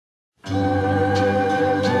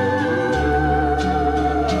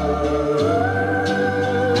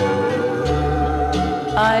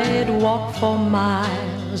for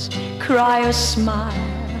miles, cry or smile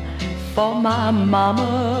for my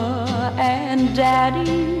mama and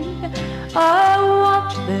daddy. I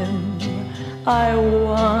want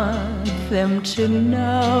them to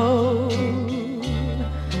know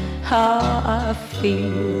how I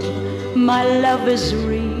feel. My love is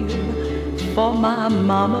real for my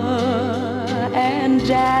mama and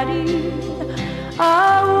daddy.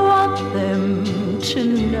 I want them to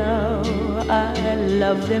know I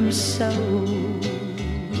love them so.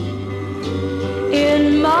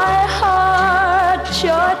 In my heart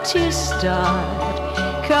your tears start,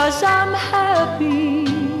 'cause I'm happy,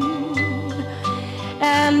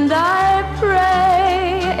 and I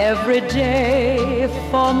pray every day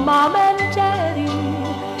for Mom and Daddy.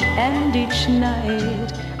 And each night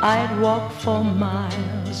I'd walk for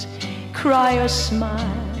miles, cry or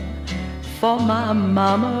smile for my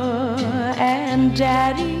mama and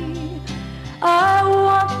daddy. I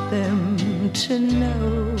want them to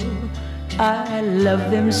know I love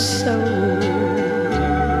them so.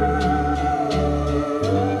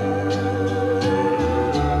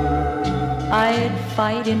 I'd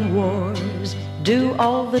fight in wars, do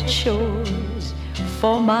all the chores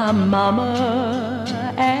for my mama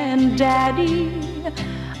and daddy.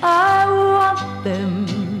 I want them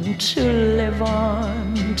to live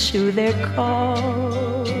on to their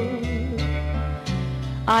call.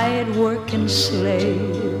 I'd work and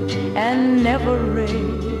slave and never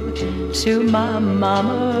rave to my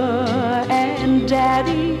mama and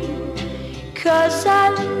daddy, 'cause I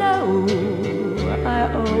know I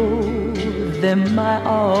owe them my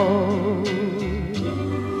all.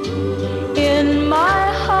 In my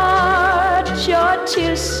heart your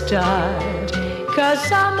tears start, 'cause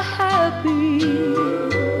I'm happy,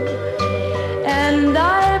 and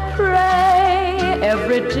I pray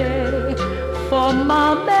every day for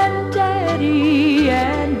Mom and Daddy.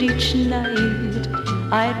 And each night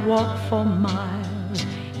I'd walk for miles,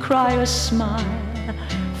 cry or smile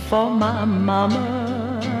for my mama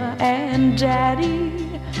and daddy.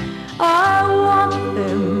 I want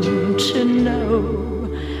them to know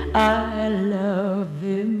I love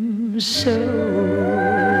them so.